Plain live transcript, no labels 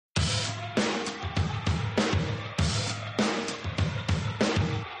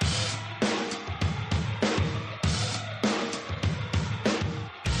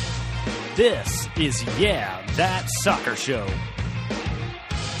This is Yeah, That Soccer Show.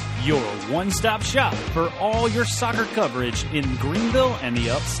 Your one-stop shop for all your soccer coverage in Greenville and the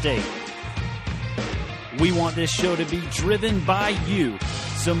upstate. We want this show to be driven by you,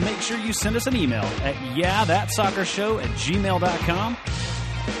 so make sure you send us an email at yeahthatsoccershow@gmail.com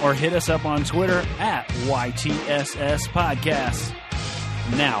or hit us up on Twitter at YTSS Podcast.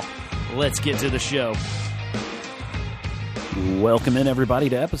 Now, let's get to the show. Welcome in, everybody,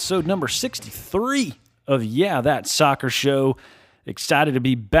 to episode number 63 of Yeah, That Soccer Show. Excited to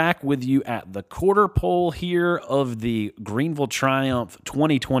be back with you at the quarter pole here of the Greenville Triumph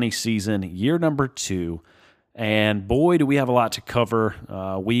 2020 season, year number 2. And boy, do we have a lot to cover.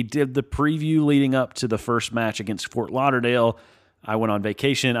 We did the preview leading up to the first match against Fort Lauderdale. I went on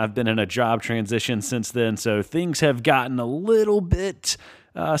vacation. I've been in a job transition since then, so things have gotten a little bit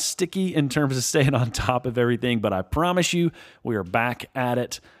sticky in terms of staying on top of everything, but I promise you we are back at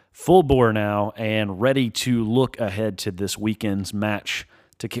it full bore now and ready to look ahead to this weekend's match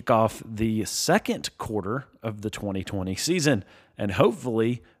to kick off the second quarter of the 2020 season, and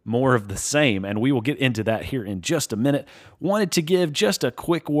hopefully more of the same, and we will get into that here in just a minute. Wanted to give just a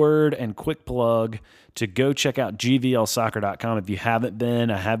quick word and quick plug to go check out gvlsoccer.com if you haven't been.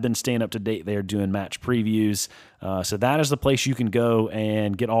 I have been staying up to date there doing match previews, so that is the place you can go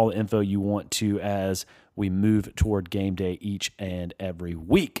and get all the info you want to as we move toward game day each and every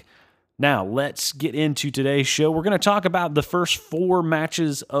week. Now, let's get into today's show. We're going to talk about the first 4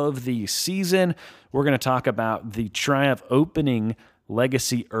 matches of the season. We're going to talk about the Triumph opening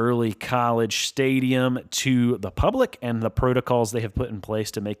Legacy Early College Stadium to the public and the protocols they have put in place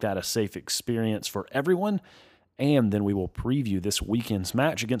to make that a safe experience for everyone. And then we will preview this weekend's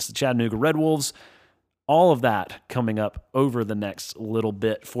match against the Chattanooga Red Wolves. All of that coming up over the next little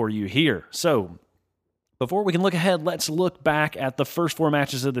bit for you here. So, before we can look ahead, let's look back at the first 4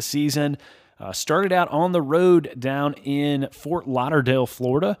 matches of the season. Started out on the road down in Fort Lauderdale,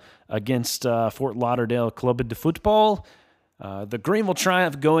 Florida, against Fort Lauderdale Club de Football. The Greenville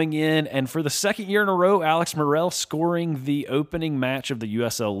Triumph going in, and for the second year in a row, Alex Morrell scoring the opening match of the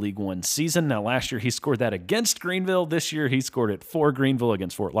USL League One season. Now, last year he scored that against Greenville. This year he scored it for Greenville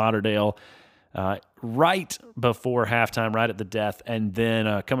against Fort Lauderdale. Right before halftime, right at the death, and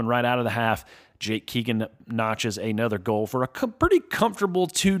then coming right out of the half, Jake Keegan notches another goal for a pretty comfortable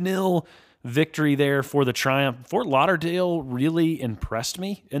 2-0 victory there for the Triumph. Fort Lauderdale really impressed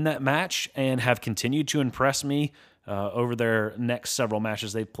me in that match and have continued to impress me over their next several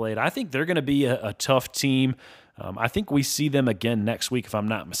matches they've played. I think they're going to be a tough team. I think we see them again next week, if I'm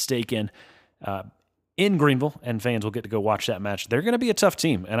not mistaken, in Greenville, and fans will get to go watch that match. They're going to be a tough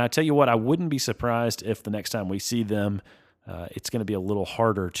team, and I tell you what, I wouldn't be surprised if the next time we see them, it's going to be a little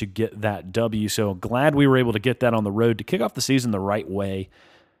harder to get that W. So glad we were able to get that on the road to kick off the season the right way.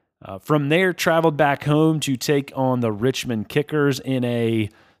 From there, traveled back home to take on the Richmond Kickers in a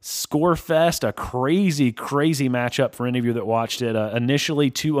score fest, a crazy, crazy matchup for any of you that watched it. Initially,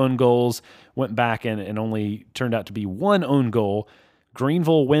 2 own goals, went back and only turned out to be 1 own goal.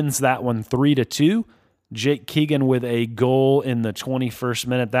 Greenville wins that one 3-2. Jake Keegan with a goal in the 21st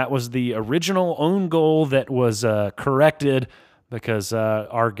minute. That was the original own goal that was corrected because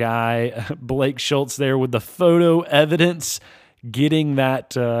our guy, Blake Schultz there with the photo evidence, getting that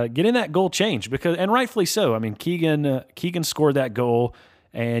goal changed, and rightfully so. I mean, Keegan scored that goal,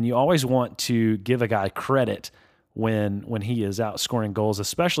 and you always want to give a guy credit when he is out scoring goals,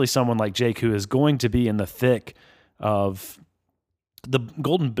 especially someone like Jake who is going to be in the thick of the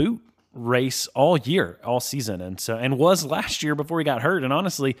Golden Boot race all year, all season, and was last year before he got hurt. And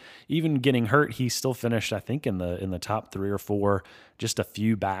honestly, even getting hurt, he still finished, I think, in the top 3 or 4, just a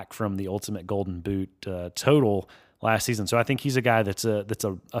few back from the ultimate Golden Boot total last season. So I think he's a guy that's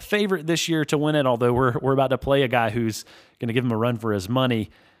a favorite this year to win it. Although we're about to play a guy who's going to give him a run for his money.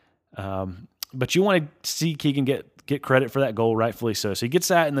 But you want to see Keegan get credit for that goal, rightfully so. So he gets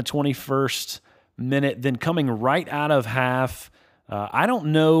that in the 21st minute. Then coming right out of half. I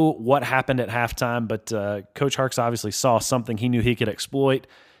don't know what happened at halftime, but Coach Harkes obviously saw something he knew he could exploit.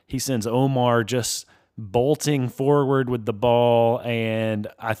 He sends Omar just bolting forward with the ball, and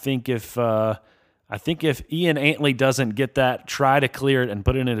I think if Ian Antley doesn't get that, try to clear it and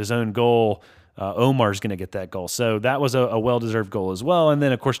put it in his own goal, Omar's going to get that goal. So that was a well-deserved goal as well. And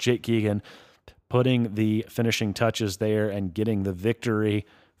then, of course, Jake Keegan putting the finishing touches there and getting the victory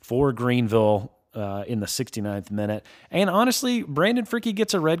for Greenville in the 69th minute. And honestly, Brandon Fricke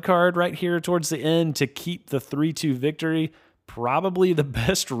gets a red card right here towards the end to keep the 3-2 victory. Probably the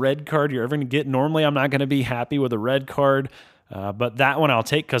best red card you're ever going to get. Normally, I'm not going to be happy with a red card, but that one I'll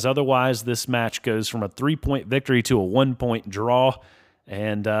take because otherwise this match goes from a 3-point victory to a 1-point draw.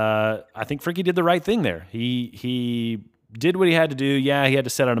 And I think Freaky did the right thing there. He did what he had to do. Yeah, he had to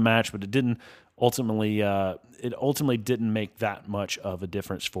set out a match, but it ultimately didn't make that much of a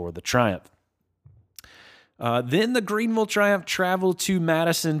difference for the Triumph. Then the Greenville Triumph traveled to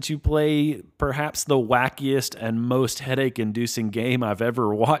Madison to play perhaps the wackiest and most headache-inducing game I've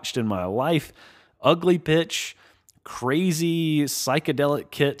ever watched in my life. Ugly pitch, crazy psychedelic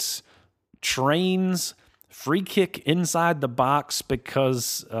kits, trains, free kick inside the box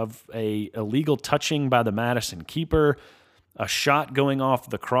because of a illegal touching by the Madison keeper, a shot going off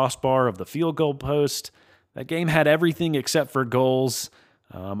the crossbar of the field goal post. That game had everything except for goals.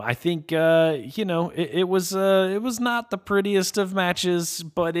 I think it was not the prettiest of matches,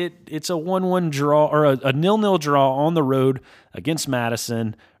 but it's a 1-1 draw or a 0-0 draw on the road against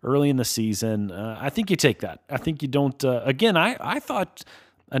Madison early in the season. I think you take that. I think you don't. Again, I thought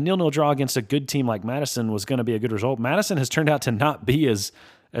a 0-0 draw against a good team like Madison was going to be a good result. Madison has turned out to not be as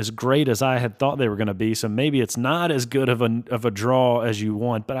great as I had thought they were going to be, so maybe it's not as good of a draw as you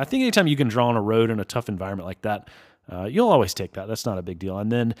want. But I think anytime you can draw on a road in a tough environment like that, you'll always take that. That's not a big deal. And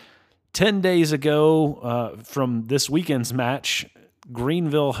then 10 days ago from this weekend's match,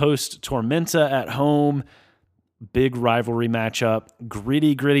 Greenville hosts Tormenta at home. Big rivalry matchup.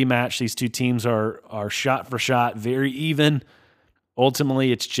 Gritty match. These two teams are shot for shot, very even.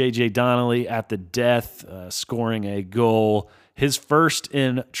 Ultimately, it's J.J. Donnelly at the death, scoring a goal. His first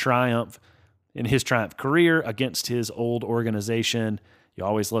in his Triumph career against his old organization. You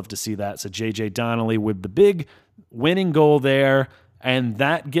always love to see that. So J.J. Donnelly with the big winning goal there, and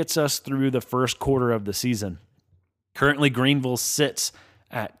that gets us through the first quarter of the season. Currently, Greenville sits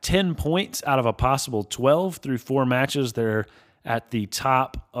at 10 points out of a possible 12 through 4 matches. They're at the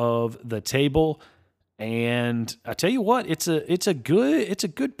top of the table, and I tell you what, it's a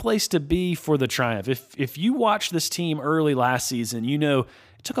good place to be for the Triumph. If you watch this team early last season, you know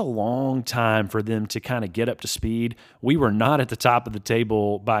it took a long time for them to kind of get up to speed. We were not at the top of the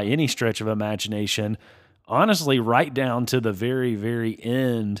table by any stretch of imagination. Honestly, right down to the very, very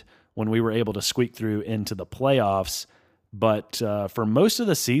end when we were able to squeak through into the playoffs. But for most of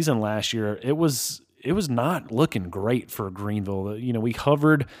the season last year, it was not looking great for Greenville. You know, we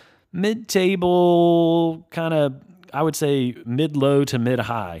hovered mid-table, kind of, I would say mid-low to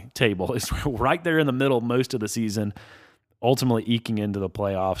mid-high table. It's right there in the middle most of the season, ultimately eking into the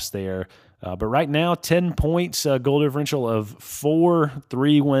playoffs there. But right now, 10 points, goal differential of 4,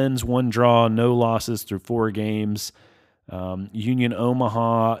 3 wins, 1 draw, no losses through 4 games. Union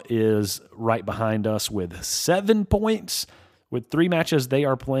Omaha is right behind us with 7 points. With 3 matches, they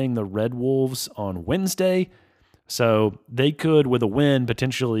are playing the Red Wolves on Wednesday. So they could, with a win,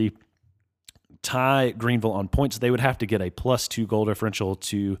 potentially tie Greenville on points. They would have to get a +2 goal differential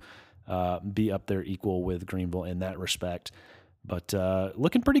to be up there equal with Greenville in that respect. But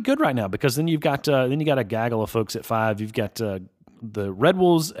looking pretty good right now, because then you got a gaggle of folks at 5. You've got the Red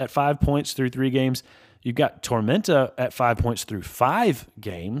Wolves at 5 points through 3 games. You've got Tormenta at 5 points through 5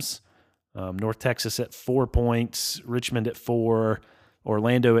 games. North Texas at 4 points. Richmond at 4.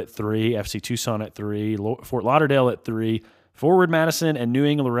 Orlando at 3. FC Tucson at 3. Fort Lauderdale at 3. Forward Madison and New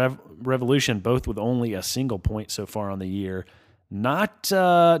England Revolution both with only a single point so far on the year. Not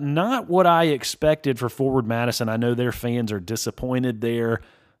what I expected for Forward Madison. I know their fans are disappointed there.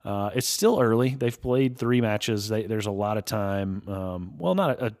 It's still early. They've played 3 matches. There's a lot of time. Well,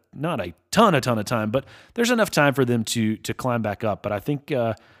 not a ton of time, but there's enough time for them to climb back up. But I think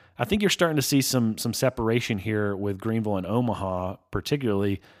you're starting to see some separation here with Greenville and Omaha,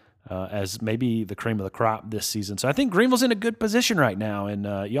 particularly as maybe the cream of the crop this season. So I think Greenville's in a good position right now,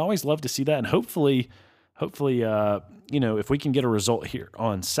 and you always love to see that. And hopefully, if we can get a result here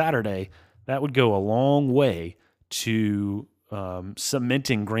on Saturday, that would go a long way to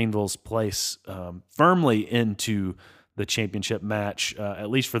cementing Greenville's place firmly into the championship match, at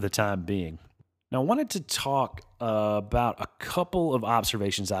least for the time being. Now, I wanted to talk about a couple of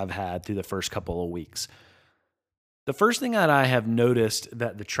observations I've had through the first couple of weeks. The first thing that I have noticed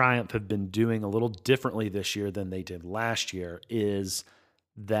that the Triumph have been doing a little differently this year than they did last year is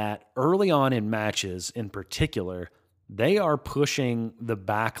that early on in matches in particular, they are pushing the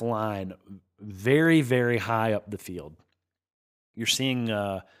back line very, very high up the field. You're seeing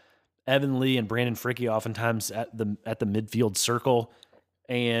Evan Lee and Brandon Fricke oftentimes at the midfield circle,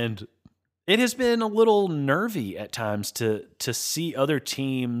 and it has been a little nervy at times to see other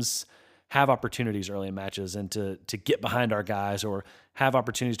teams have opportunities early in matches and to get behind our guys or have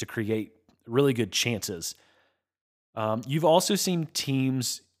opportunities to create really good chances. You've also seen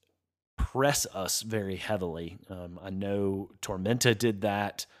teams press us very heavily. I know Tormenta did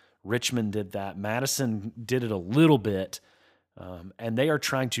that. Richmond did that. Madison did it a little bit. and they are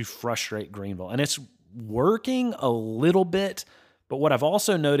trying to frustrate Greenville. And it's working a little bit, but what I've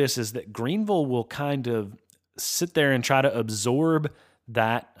also noticed is that Greenville will kind of sit there and try to absorb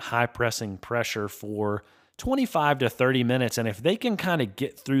that high pressing pressure for 25 to 30 minutes. And if they can kind of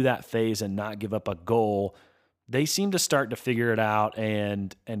get through that phase and not give up a goal, they seem to start to figure it out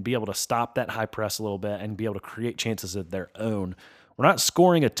and be able to stop that high press a little bit and be able to create chances of their own. We're not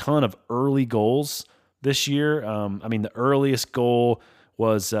scoring a ton of early goals this year. The earliest goal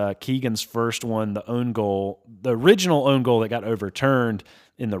was Keegan's first one, the own goal, the original own goal that got overturned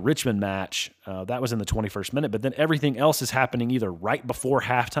in the Richmond match. That was in the 21st minute, but then everything else is happening either right before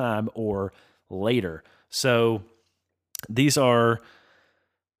halftime or later. So this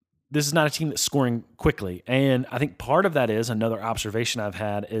is not a team that's scoring quickly. And I think part of that is, another observation I've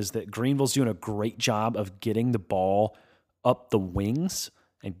had, is that Greenville's doing a great job of getting the ball up the wings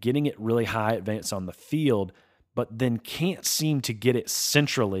and getting it really high advance on the field, but then can't seem to get it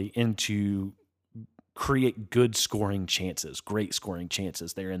centrally into create good scoring chances, great scoring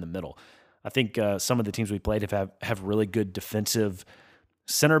chances there in the middle. I think some of the teams we played have really good defensive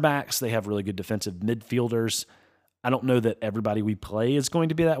center backs. They have really good defensive midfielders. I don't know that everybody we play is going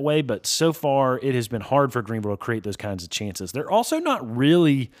to be that way, but so far it has been hard for Greenville to create those kinds of chances. They're also not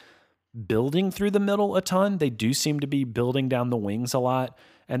really building through the middle a ton. They do seem to be building down the wings a lot,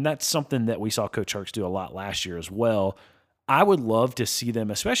 and that's something that we saw Coach Harks do a lot last year as well. I would love to see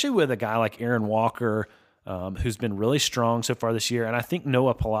them, especially with a guy like Aaron Walker, who's been really strong so far this year, and I think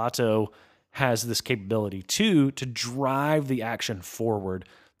Noah Pilato has this capability too to drive the action forward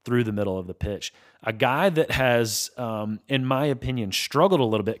through the middle of the pitch. A guy that has, in my opinion, struggled a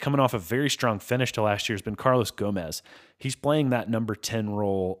little bit coming off a very strong finish to last year has been Carlos Gomez. He's playing that number 10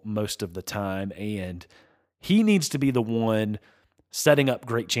 role most of the time, and he needs to be the one setting up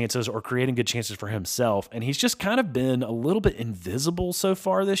great chances or creating good chances for himself. And he's just kind of been a little bit invisible so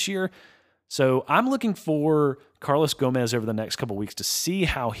far this year. So I'm looking for Carlos Gomez over the next couple of weeks to see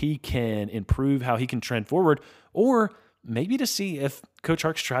how he can improve, how he can trend forward, or maybe to see if Coach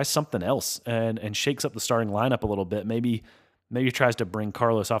Harks tries something else and shakes up the starting lineup a little bit. Maybe tries to bring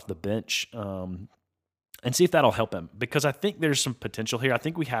Carlos off the bench and see if that'll help him, because I think there's some potential here. I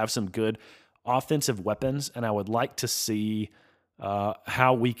think we have some good offensive weapons, and I would like to see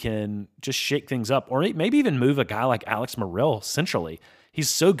how we can just shake things up, or maybe even move a guy like Alex Morrill centrally. He's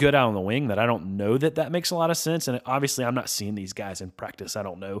so good out on the wing that I don't know that makes a lot of sense. And obviously I'm not seeing these guys in practice. I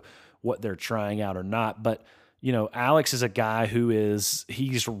don't know what they're trying out or not, but Alex is a guy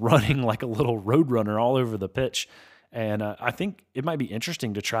he's running like a little road runner all over the pitch. And I think it might be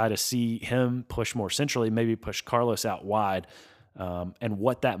interesting to try to see him push more centrally, maybe push Carlos out wide, and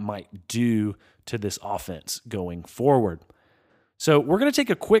what that might do to this offense going forward. So we're going to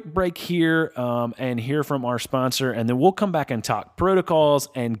take a quick break here and hear from our sponsor, and then we'll come back and talk protocols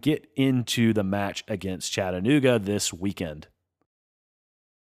and get into the match against Chattanooga this weekend.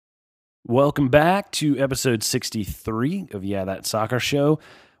 Welcome back to episode 63 of Yeah, That Soccer Show.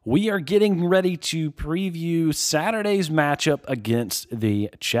 We are getting ready to preview Saturday's matchup against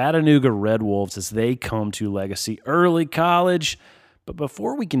the Chattanooga Red Wolves as they come to Legacy Early College. But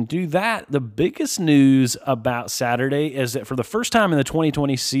before we can do that, the biggest news about Saturday is that for the first time in the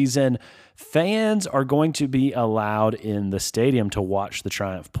 2020 season, fans are going to be allowed in the stadium to watch the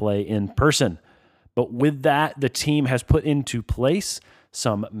Triumph play in person. But with that, the team has put into place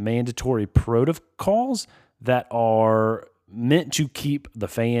some mandatory protocols that are meant to keep the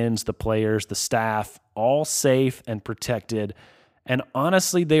fans, the players, the staff all safe and protected. And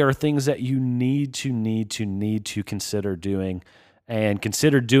honestly, they are things that you need to consider doing, and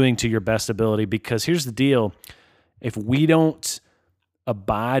consider doing to your best ability, because here's the deal. If we don't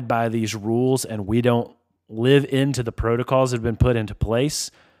abide by these rules and we don't live into the protocols that have been put into place,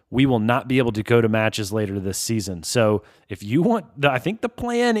 we will not be able to go to matches later this season. So if you want, I think the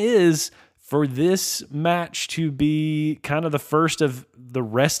plan is for this match to be kind of the first of the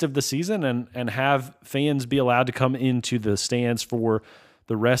rest of the season, and have fans be allowed to come into the stands for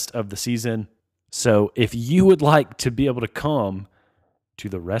the rest of the season. So if you would like to be able to come to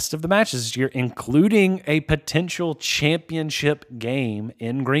the rest of the matches this year, including a potential championship game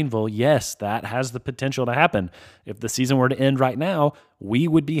in Greenville, yes, that has the potential to happen. If the season were to end right now, we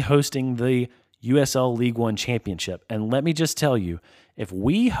would be hosting the USL League One Championship. And let me just tell you, if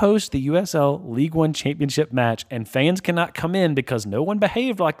we host the USL League One Championship match and fans cannot come in because no one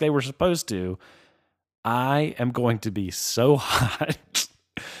behaved like they were supposed to, I am going to be so hot.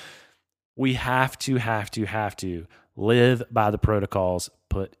 We have to live by the protocols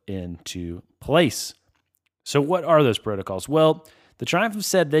put into place. So what are those protocols? Well, the Triumph have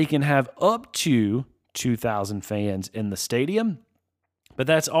said they can have up to 2,000 fans in the stadium. But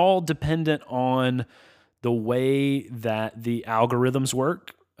that's all dependent on the way that the algorithms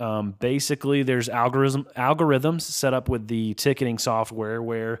work. Basically, there's algorithms set up with the ticketing software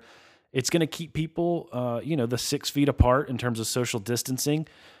where it's going to keep people, the 6 feet apart in terms of social distancing.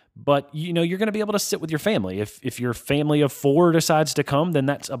 But, you're going to be able to sit with your family. If your family of 4 decides to come, then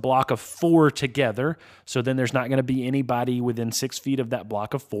that's a block of 4 together. So then there's not going to be anybody within 6 feet of that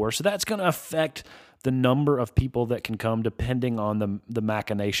block of 4. So that's going to affect the number of people that can come depending on the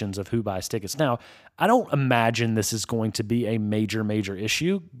machinations of who buys tickets. Now, I don't imagine this is going to be a major, major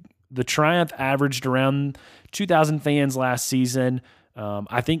issue. The Triumph averaged around 2,000 fans last season.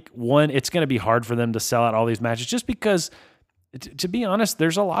 I think, it's going to be hard for them to sell out all these matches just because, to be honest,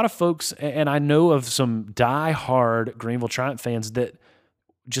 there's a lot of folks, and I know of some die-hard Greenville Triumph fans that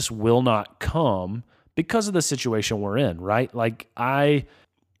just will not come because of the situation we're in, right? Like, I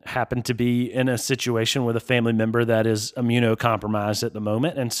happen to be in a situation with a family member that is immunocompromised at the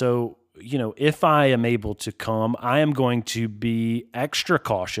moment. And so, if I am able to come, I am going to be extra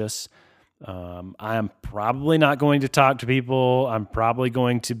cautious. I am probably not going to talk to people. I'm probably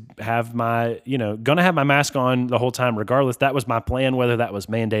going to have my mask on the whole time regardless. That was my plan, whether that was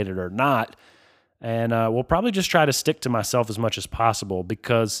mandated or not. And we'll probably just try to stick to myself as much as possible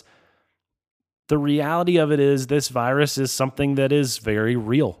because the reality of it is this virus is something that is very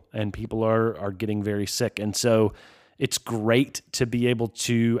real and people are getting very sick. And so it's great to be able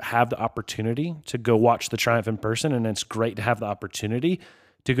to have the opportunity to go watch the Triumph in person. And it's great to have the opportunity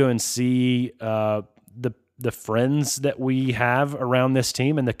to go and see the friends that we have around this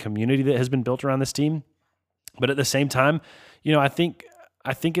team and the community that has been built around this team. But at the same time, I think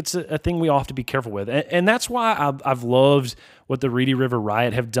it's a thing we all have to be careful with. And that's why I've loved what the Reedy River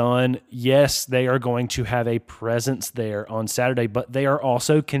Riot have done. Yes, they are going to have a presence there on Saturday, but they are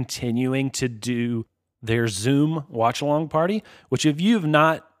also continuing to do their Zoom watch-along party, which if you've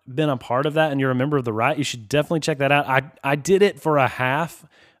not been a part of that and you're a member of the Riot, you should definitely check that out. I did it for a half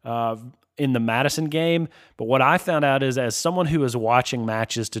in the Madison game, but what I found out is, as someone who is watching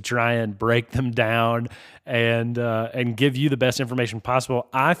matches to try and break them down and give you the best information possible,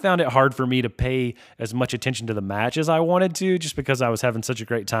 I found it hard for me to pay as much attention to the match as I wanted to, just because I was having such a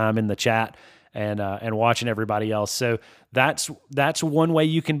great time in the chat and watching everybody else. So that's one way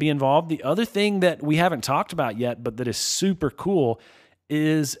you can be involved. The other thing that we haven't talked about yet, but that is super cool,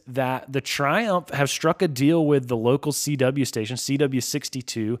 is that the Triumph have struck a deal with the local CW station,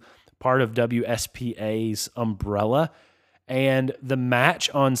 CW62, part of WSPA's umbrella. And the match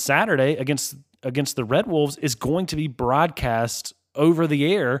on Saturday against the Red Wolves is going to be broadcast over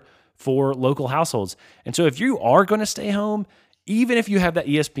the air for local households. And so if you are going to stay home, even if you have that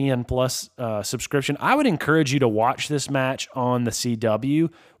ESPN Plus subscription, I would encourage you to watch this match on the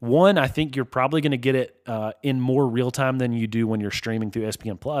CW. One, I think you're probably going to get it in more real time than you do when you're streaming through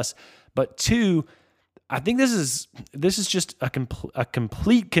ESPN Plus. But two, I think this is just a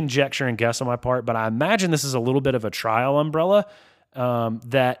complete conjecture and guess on my part, but I imagine this is a little bit of a trial umbrella,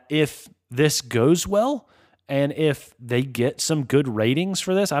 that if this goes well, and if they get some good ratings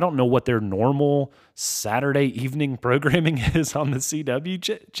for this, I don't know what their normal Saturday evening programming is on the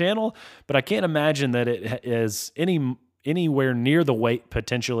CW channel, but I can't imagine that it is anywhere near the weight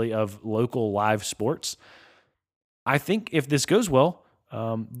potentially of local live sports. I think if this goes well,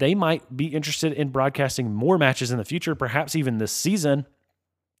 they might be interested in broadcasting more matches in the future, perhaps even this season.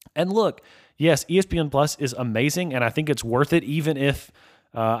 And look, yes, ESPN Plus is amazing, and I think it's worth it even if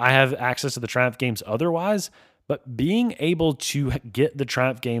I have access to the Triumph games otherwise, but being able to get the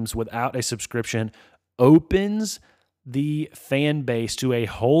Triumph games without a subscription opens the fan base to a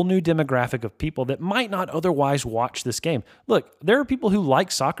whole new demographic of people that might not otherwise watch this game. Look, there are people who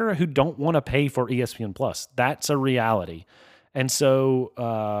like soccer who don't want to pay for ESPN Plus. That's a reality. And so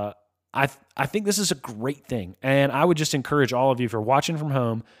I think this is a great thing. And I would just encourage all of you, if you're watching from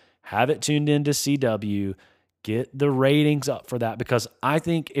home, have it tuned into CW, get the ratings up for that, because I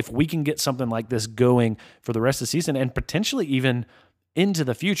think if we can get something like this going for the rest of the season and potentially even into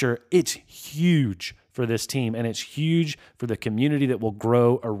the future, it's huge for this team, and it's huge for the community that will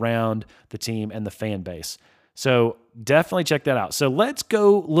grow around the team and the fan base. So definitely check that out. So let's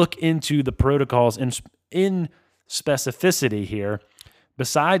go look into the protocols in specificity here.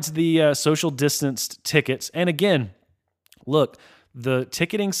 Besides the social distanced tickets, and again, look, the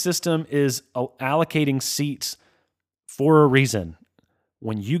ticketing system is allocating seats for a reason.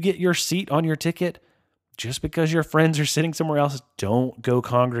 When you get your seat on your ticket, just because your friends are sitting somewhere else, don't go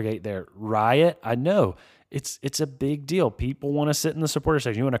congregate there. Riot, I know, it's a big deal. People want to sit in the supporter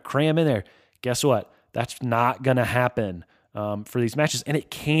section. You want to cram in there. Guess what? That's not going to happen for these matches, and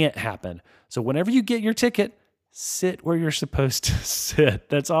it can't happen. So whenever you get your ticket, sit where you're supposed to sit.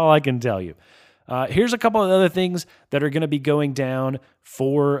 That's all I can tell you. Here's a couple of other things that are going to be going down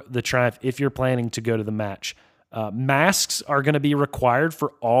for the Triumph if you're planning to go to the match. Masks are going to be required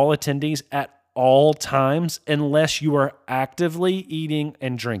for all attendees at all times unless you are actively eating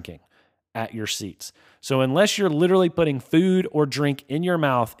and drinking at your seats. So unless you're literally putting food or drink in your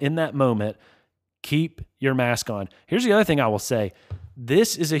mouth in that moment, keep your mask on. Here's the other thing I will say.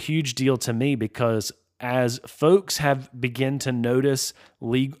 This is a huge deal to me because as folks have begun to notice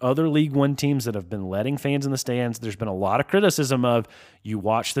other League One teams that have been letting fans in the stands, there's been a lot of criticism of you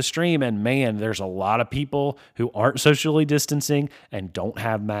watch the stream and man, there's a lot of people who aren't socially distancing and don't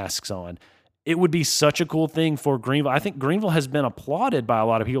have masks on. It would be such a cool thing for Greenville. I think Greenville has been applauded by a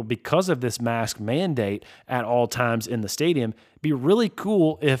lot of people because of this mask mandate at all times in the stadium. It'd be really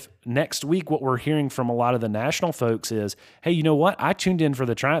cool if next week what we're hearing from a lot of the national folks is, hey, you know what? I tuned in for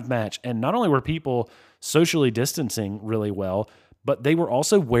the Triumph match, and not only were people socially distancing really well, but they were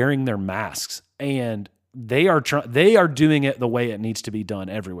also wearing their masks, and they are doing it the way it needs to be done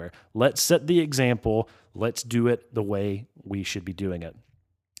everywhere. Let's set the example. Let's do it the way we should be doing it.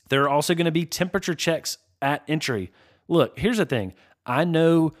 There are also going to be temperature checks at entry. Look, here's the thing. I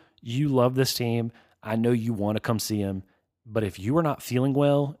know you love this team. I know you want to come see them. But if you are not feeling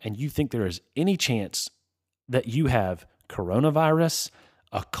well and you think there is any chance that you have coronavirus,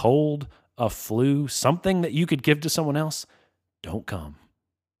 a cold, a flu, something that you could give to someone else, don't come.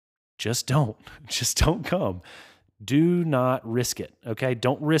 Just don't. Just don't come. Do not risk it, okay?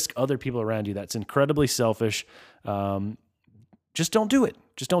 Don't risk other people around you. That's incredibly selfish. Just don't do it.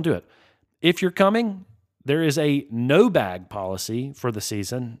 Just don't do it. If you're coming, there is a no bag policy for the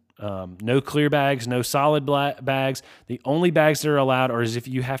season. No clear bags, no solid bags. The only bags that are allowed are if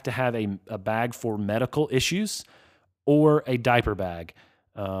you have to have a bag for medical issues or a diaper bag.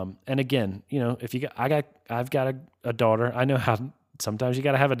 And again, you know, if I've got a daughter. I know how sometimes you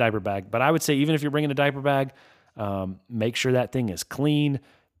got to have a diaper bag, but I would say even if you're bringing a diaper bag, make sure that thing is clean.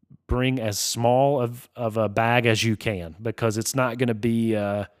 Bring as small of a bag as you can because it's not going to be.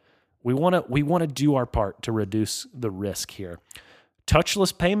 We want to do our part to reduce the risk here.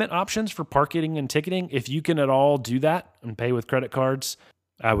 Touchless payment options for parking and ticketing. If you can at all do that and pay with credit cards,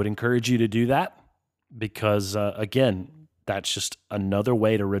 I would encourage you to do that because again, that's just another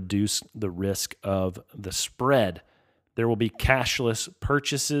way to reduce the risk of the spread. There will be cashless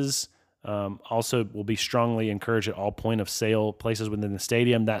purchases. Also will be strongly encouraged at all point of sale places within the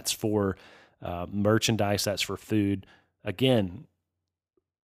stadium. That's for merchandise. That's for food. Again,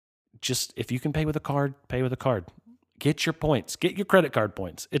 just if you can pay with a card, pay with a card. Get your points. Get your credit card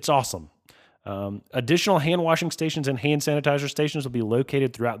points. It's awesome. Additional hand washing stations and hand sanitizer stations will be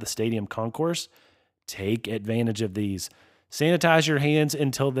located throughout the stadium concourse. Take advantage of these. Sanitize your hands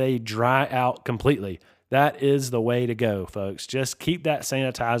until they dry out completely. That is the way to go, folks. Just keep that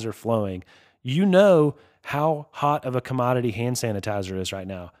sanitizer flowing. You know how hot of a commodity hand sanitizer is right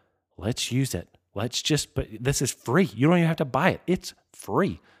now. Let's use it. This is free. You don't even have to buy it. It's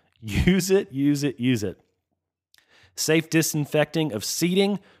free. Use it, use it, use it. Safe disinfecting of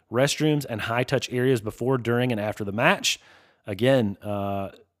seating, restrooms, and high-touch areas before, during, and after the match. Again,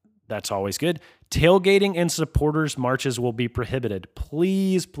 that's always good. Tailgating and supporters marches will be prohibited.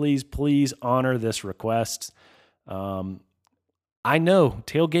 Please, please, please honor this request. I know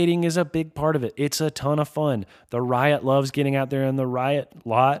tailgating is a big part of it. It's a ton of fun. The Riot loves getting out there in the Riot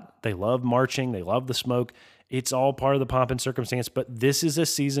lot. They love marching. They love the smoke. It's all part of the pomp and circumstance, but this is a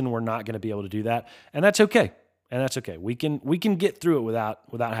season we're not going to be able to do that, and that's okay. And that's okay. We can get through it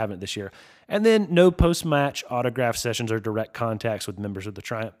without having it this year. And then no post-match autograph sessions or direct contacts with members of the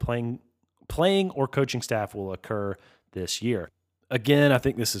Triumph playing or coaching staff will occur this year. Again, I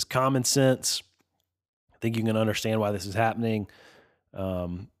think this is common sense. I think you can understand why this is happening.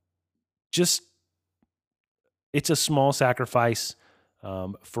 It's a small sacrifice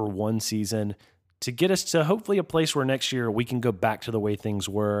for one season to get us to hopefully a place where next year we can go back to the way things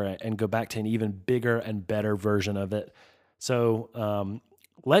were and go back to an even bigger and better version of it. So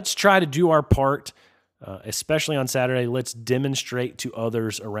let's try to do our part, especially on Saturday. Let's demonstrate to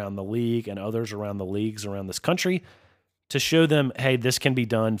others around the league and others around the leagues around this country to show them, hey, this can be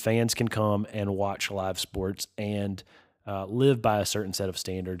done. Fans can come and watch live sports and live by a certain set of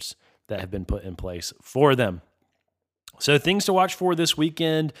standards that have been put in place for them. So things to watch for this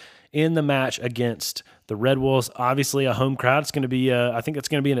weekend in the match against the Red Wolves. Obviously, a home crowd. It's going to be, I think it's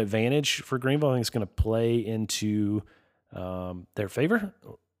going to be an advantage for Greenville. I think it's going to play into their favor.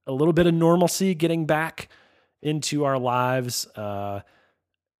 A little bit of normalcy getting back into our lives,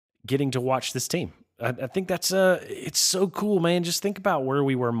 getting to watch this team. I think it's so cool, man. Just think about where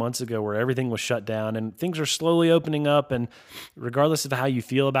we were months ago, where everything was shut down and things are slowly opening up. And regardless of how you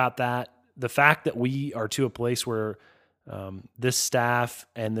feel about that, the fact that we are to a place where this staff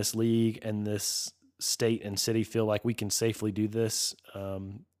and this league and this state and city feel like we can safely do this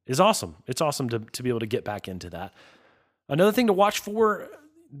is awesome. It's awesome to be able to get back into that. Another thing to watch for,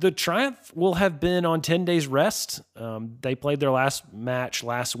 the Triumph will have been on 10 days rest. They played their last match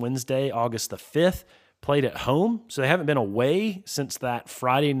last Wednesday, August the 5th, played at home. So they haven't been away since that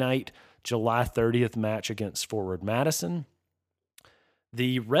Friday night, July 30th match against Forward Madison.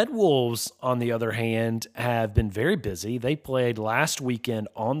 The Red Wolves, on the other hand, have been very busy. They played last weekend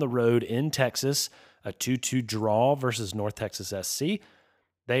on the road in Texas, a 2-2 draw versus North Texas SC.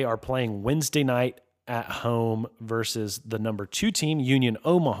 They are playing Wednesday night at home versus the number 2 team, Union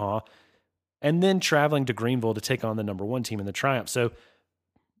Omaha, and then traveling to Greenville to take on the number 1 team in the Triumph. So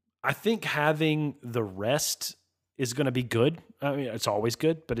I think having the rest is going to be good. I mean, it's always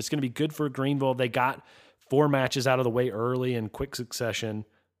good, but it's going to be good for Greenville. They got 4 matches out of the way early in quick succession,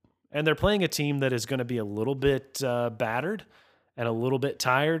 and they're playing a team that is going to be a little bit battered and a little bit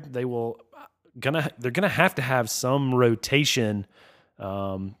tired. They're going to have some rotation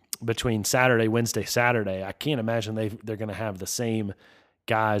between Saturday, Wednesday, Saturday. I can't imagine they're going to have the same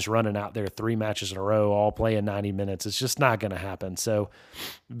guys running out there 3 matches in a row, all playing 90 minutes. It's just not going to happen. So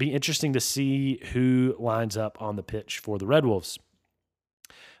it'd be interesting to see who lines up on the pitch for the Red Wolves.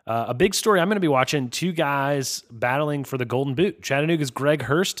 A big story I'm going to be watching, 2 guys battling for the Golden Boot. Chattanooga's Greg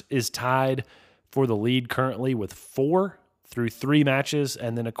Hurst is tied for the lead currently with 4 through 3 matches.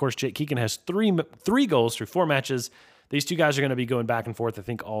 And then, of course, Jake Keegan has 3 goals through 4 matches. These 2 guys are going to be going back and forth, I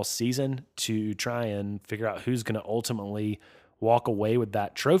think, all season to try and figure out who's going to ultimately walk away with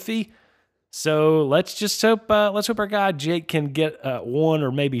that trophy. So let's just hope our guy Jake can get 1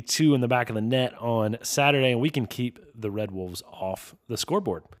 or maybe 2 in the back of the net on Saturday, and we can keep the Red Wolves off the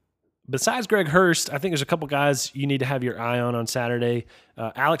scoreboard. Besides Greg Hurst, I think there's a couple guys you need to have your eye on Saturday.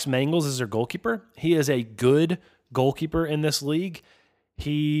 Alex Mangles is their goalkeeper. He is a good goalkeeper in this league.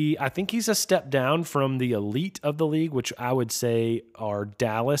 I think he's a step down from the elite of the league, which I would say are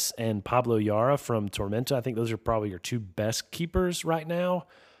Dallas and Pablo Yara from Tormenta. I think those are probably your 2 best keepers right now.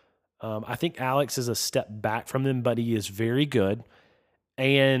 I think Alex is a step back from them, but he is very good.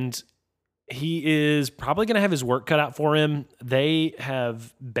 And he is probably going to have his work cut out for him. They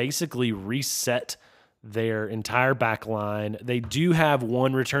have basically reset their entire back line. They do have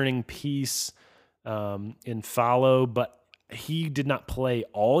 1 returning piece in Follow, but he did not play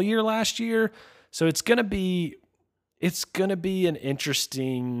all year last year. So it's going to be an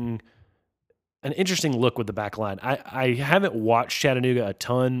interesting look with the back line. I haven't watched Chattanooga a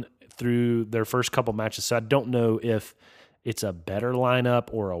ton through their first couple matches, so I don't know if it's a better lineup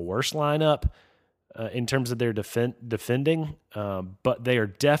or a worse lineup in terms of their defending. But they're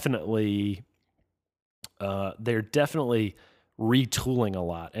definitely retooling a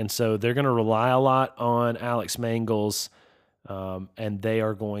lot, and so they're going to rely a lot on Alex Mangles. And they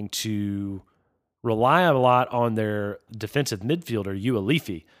are going to rely a lot on their defensive midfielder,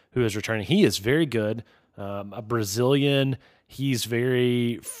 Ualifi, who is returning. He is very good, a Brazilian. He's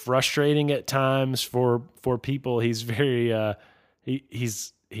very frustrating at times for people. He's very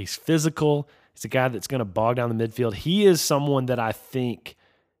he's physical. He's a guy that's going to bog down the midfield. He is someone that I think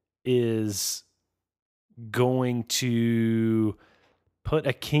is going to put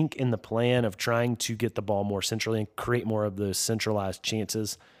a kink in the plan of trying to get the ball more centrally and create more of those centralized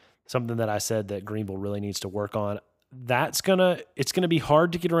chances. Something that I said that Greenville really needs to work on. It's gonna be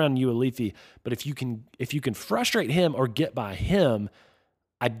hard to get around Ualifi, but if you can frustrate him or get by him,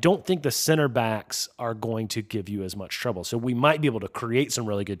 I don't think the center backs are going to give you as much trouble. So we might be able to create some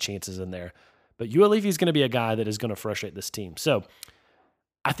really good chances in there. But Ualifi is going to be a guy that is going to frustrate this team. So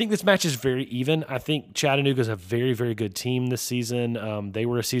I think this match is very even. I think Chattanooga is a very, very good team this season. They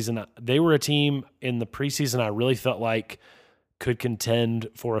were a team in the preseason I really felt like could contend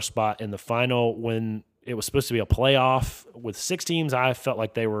for a spot in the final. When it was supposed to be a playoff with 6 teams, I felt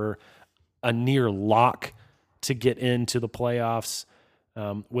like they were a near lock to get into the playoffs.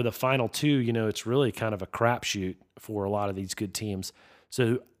 With a final 2, it's really kind of a crapshoot for a lot of these good teams.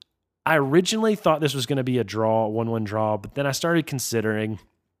 So I originally thought this was going to be a draw, 1-1 draw, but then I started considering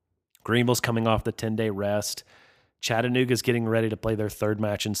Greenville's coming off the 10-day rest. Chattanooga's getting ready to play their 3rd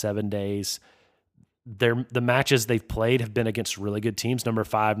match in 7 days. The matches they've played have been against really good teams, number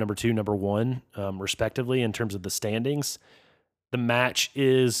 5, number 2, number 1, respectively, in terms of the standings. The match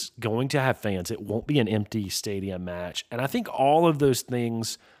is going to have fans. It won't be an empty stadium match. And I think all of those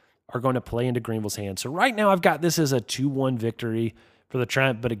things are going to play into Greenville's hands. So right now I've got this as a 2-1 victory for the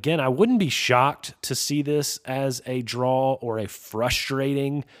Triumph. But again, I wouldn't be shocked to see this as a draw or a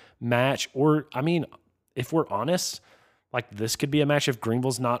frustrating match. Or, I mean, if we're honest, like this could be a match if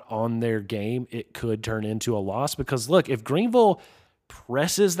Greenville's not on their game, it could turn into a loss. Because look, if Greenville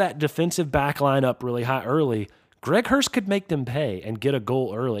presses that defensive back line up really high early, Greg Hurst could make them pay and get a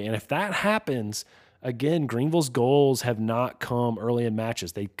goal early. And if that happens, again, Greenville's goals have not come early in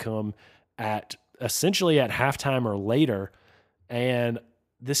matches. They come at essentially at halftime or later. And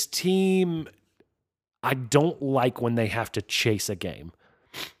this team, I don't like when they have to chase a game.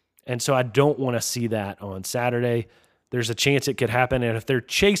 And so I don't want to see that on Saturday. There's a chance it could happen. And if they're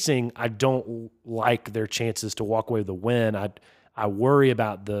chasing, I don't like their chances to walk away with the win. I worry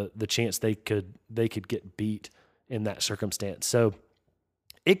about the chance they could get beat in that circumstance. So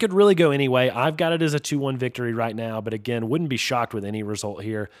it could really go anyway. I've got it as a 2-1 victory right now, but again, wouldn't be shocked with any result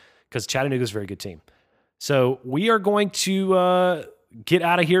here because Chattanooga's a very good team. So we are going to get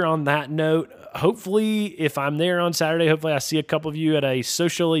out of here on that note. Hopefully, if I'm there on Saturday, hopefully I see a couple of you at a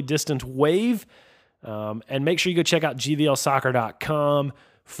socially distant wave. And make sure you go check out gvlsoccer.com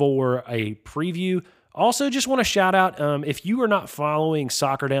for a preview. Also, just want to shout out, if you are not following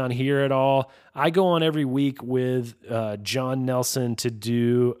Soccer Down Here at all, I go on every week with John Nelson to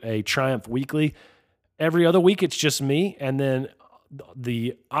do a Triumph Weekly. Every other week, it's just me. And then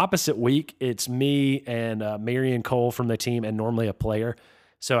the opposite week, it's me and Marion Cole from the team and normally a player.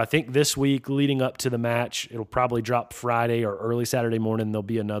 So I think this week leading up to the match, it'll probably drop Friday or early Saturday morning. There'll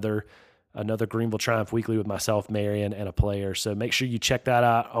be another Greenville Triumph Weekly with myself, Marion, and a player. So make sure you check that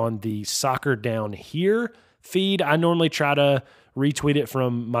out on the Soccer Down Here feed. I normally try to retweet it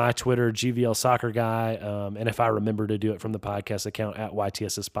from my Twitter, GVL Soccer Guy. And if I remember to do it from the podcast account at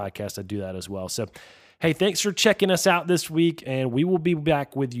YTSS Podcast, I do that as well. So, hey, thanks for checking us out this week, and we will be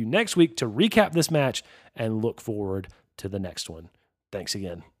back with you next week to recap this match and look forward to the next one. Thanks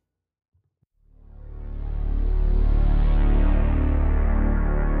again.